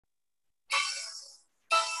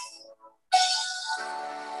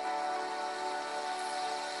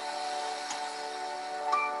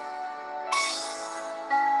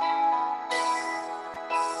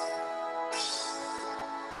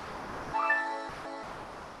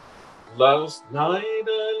Last night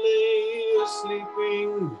I lay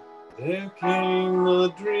sleeping, there came a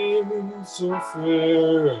dream so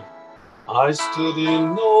fair. I stood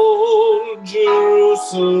in old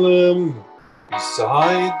Jerusalem,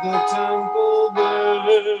 beside the temple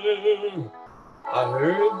there. I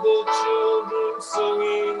heard the children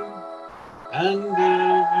singing, and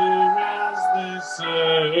ever as they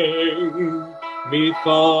sang,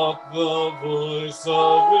 methought the voice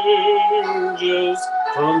of angels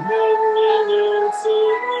from heaven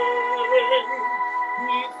answering.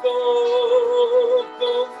 Methought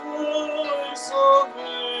the voice of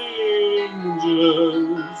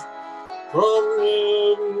angels from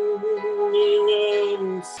heaven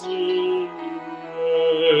answering.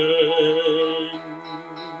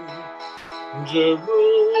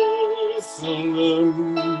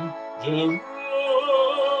 Jerusalem, Jerusalem,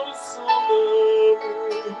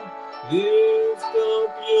 lift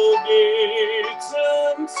up your gates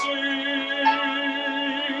and sing.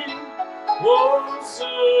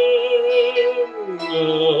 Hosanna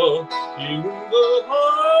in the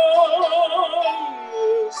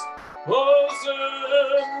highest.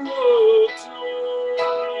 Hosanna to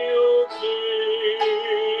your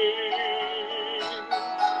King.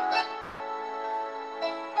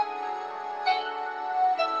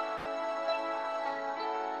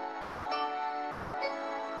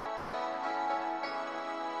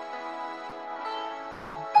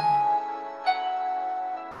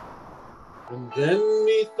 And then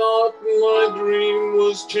methought my dream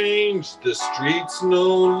was changed, the streets no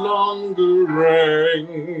longer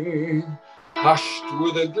rang. Hushed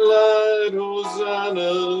with the glad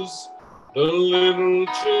hosannas, the little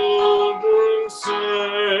children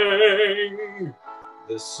sang.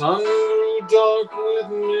 The sun grew dark with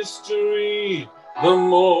mystery, the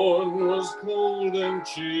morn was cold and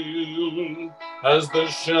chill, as the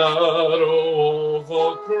shadow of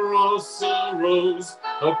a cross arose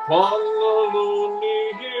upon the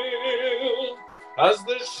lonely hill, as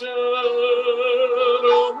the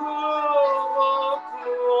shadow of a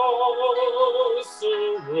cross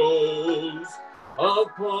arose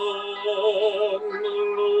upon the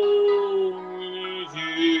lonely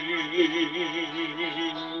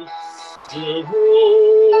hill.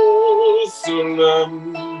 Jerusalem,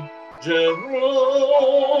 Jerusalem,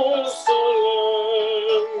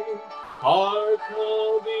 hark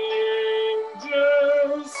how the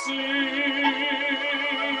angels sing.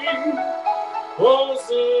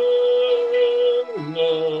 Hosanna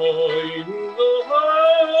in the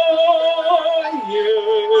highest,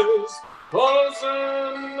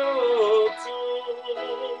 Hosanna to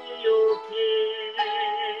your King.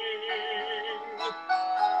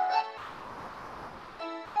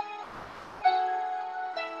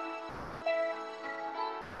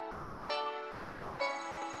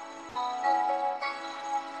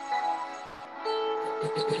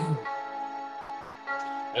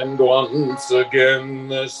 And once again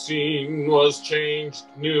the scene was changed,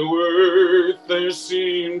 new earth there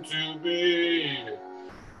seemed to be.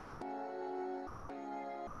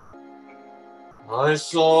 I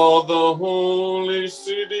saw the holy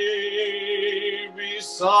city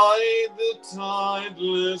beside the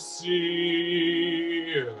tideless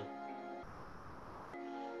sea.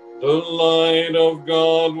 The light of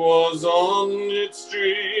God was on its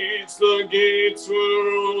streets, the gates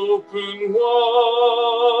were open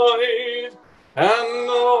wide, and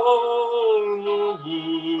all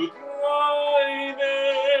who would right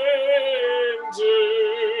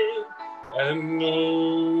enter, and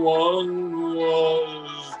no one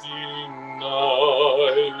was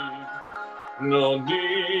denied. No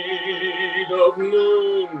need of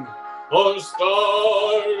moon or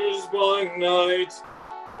stars by night,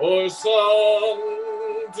 or sun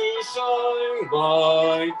to shine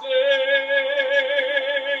by day.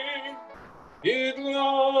 It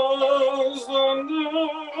was the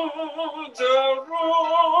new Jerusalem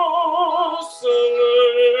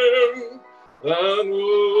that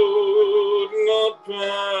would not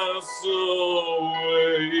pass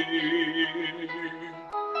away.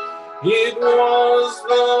 It was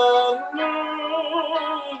the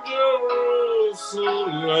new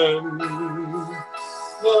Jerusalem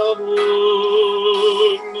that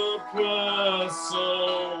would not pass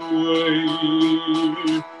away.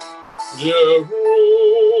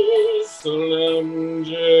 Jerusalem,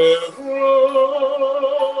 Jerusalem,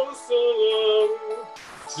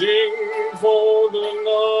 sing for the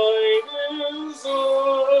night is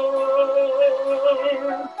o'er.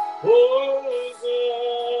 Hosanna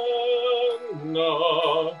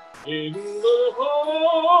in the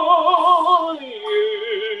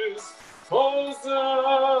highest,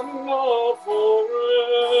 Hosanna for